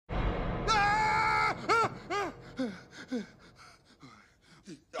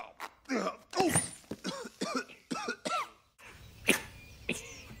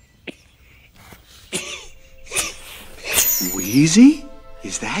Wheezy?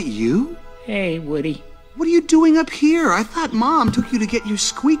 Is that you? Hey, Woody. What are you doing up here? I thought Mom took you to get your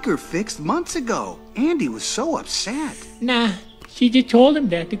squeaker fixed months ago. Andy was so upset. Nah, she just told him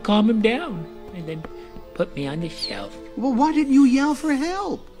that to calm him down, and then put me on the shelf. Well, why didn't you yell for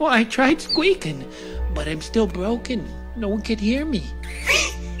help? Well, I tried squeaking, but I'm still broken. No one could hear me.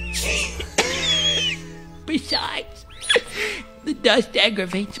 Besides, the dust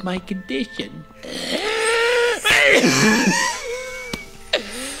aggravates my condition.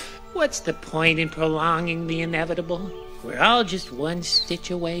 What's the point in prolonging the inevitable? We're all just one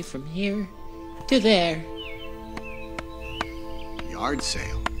stitch away from here to there. Yard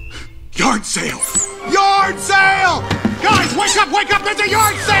sale. Yard sale! Yard sale! Guys, wake up, wake up! There's a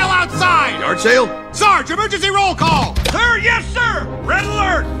yard sale outside! Yard sale? Sarge, emergency roll call! Sir, yes, sir! Red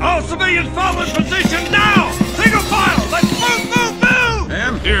alert! All civilians follow in position now! Single file! Let's move, move, move!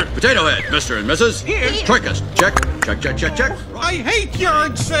 Ma'am? Here. Potato Head, Mr. and Mrs. Here. Trickus. Check. Check, check, check, check. I hate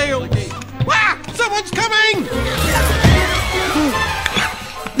yard sales! Ah! Someone's coming!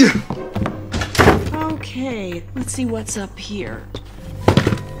 Okay, let's see what's up here.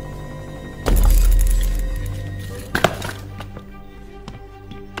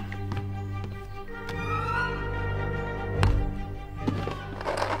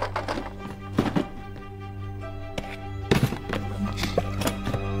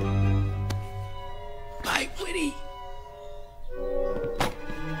 Bye, Woody.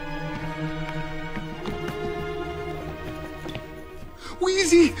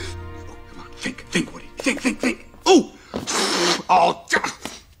 Wheezy! Oh, come on, think, Woody. Think. Oh! Oh!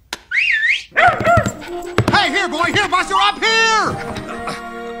 Hey, here, boy! Here, Buster! Up here!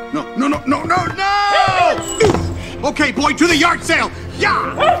 No! Okay, boy, to the yard sale!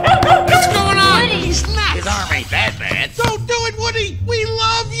 Yeah! What's going on? He's nuts! His arm ain't that bad. Don't do it, Woody! We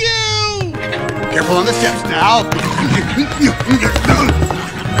love you! Careful on the steps now.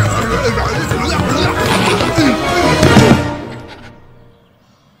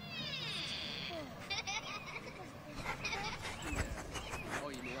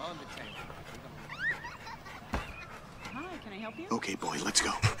 Hi, can I help you? Okay, boy, let's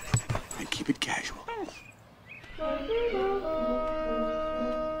go. And keep it casual.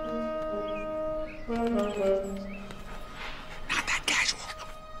 Not that casual.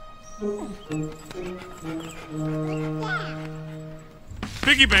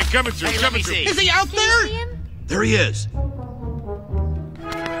 Piggy bank coming through, coming through. Is he out there? There he is.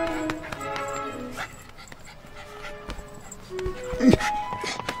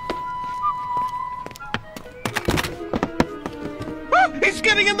 He's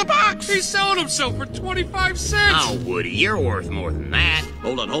getting in the box! He's selling himself for 25 cents! Oh, Woody, you're worth more than that.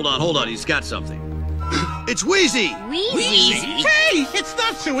 Hold on. He's got something. It's Wheezy! Wheezy? Hey, it's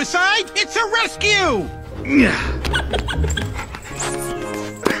not suicide! It's a rescue!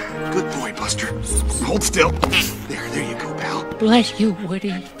 Good boy, Buster. Hold still. There you go, pal. Bless you,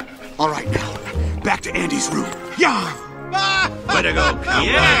 Woody. All right, now, back to Andy's room. Yeah! Way to go,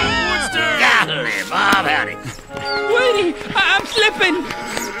 cowboy. Got there, Bob. Howdy. Woody, I'm slipping.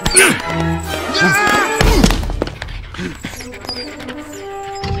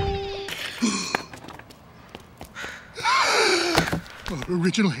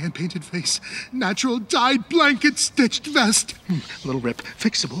 Original hand-painted face. Natural dyed blanket stitched vest. Little rip.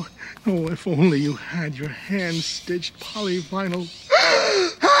 Fixable. Oh, if only you had your hand-stitched polyvinyl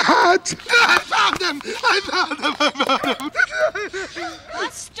hat. I found him!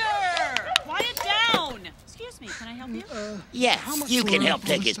 Buster! Quiet down! Excuse me, can I help you? Yes, you can help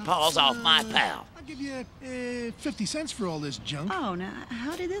take his paws off my pal. I'll give you 50 cents for all this junk. Oh, now,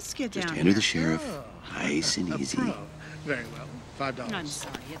 how did this get down Enter here? the sheriff. Nice and easy. Very well. $5. I'm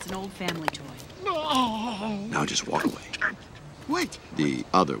sorry, it's an old family toy. Now just walk away. Wait, The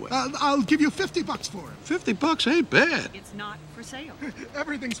other way. I'll give you $50 for it. $50 ain't bad. It's not for sale.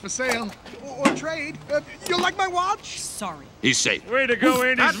 Everything's for sale or trade. You like my watch? Sorry. He's safe. Way to go,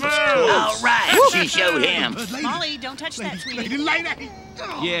 Andy's move! All right, she showed him. Lady, Molly, don't touch that, sweetie. lady.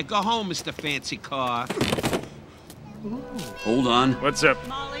 Yeah, go home, Mr. Fancy Car. Hold on. What's up?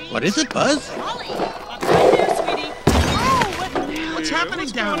 Molly. What is it, Buzz? Molly, up right here, sweetie. Oh, What's happening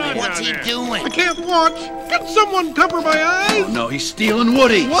down there? What's he doing? I can't watch! Can someone cover my eyes? No, he's stealing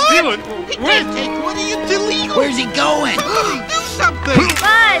Woody. Steal it! Wait! What are you doing? Where's he going? Do something!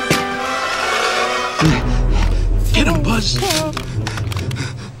 Get him, Buzz.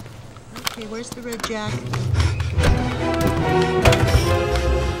 Okay, where's the red jack?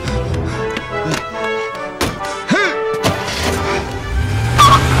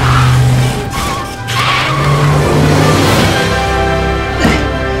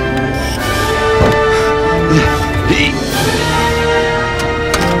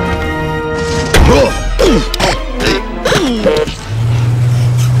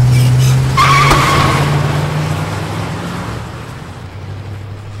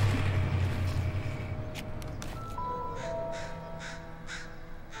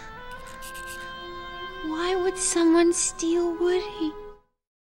 Why would someone steal Woody?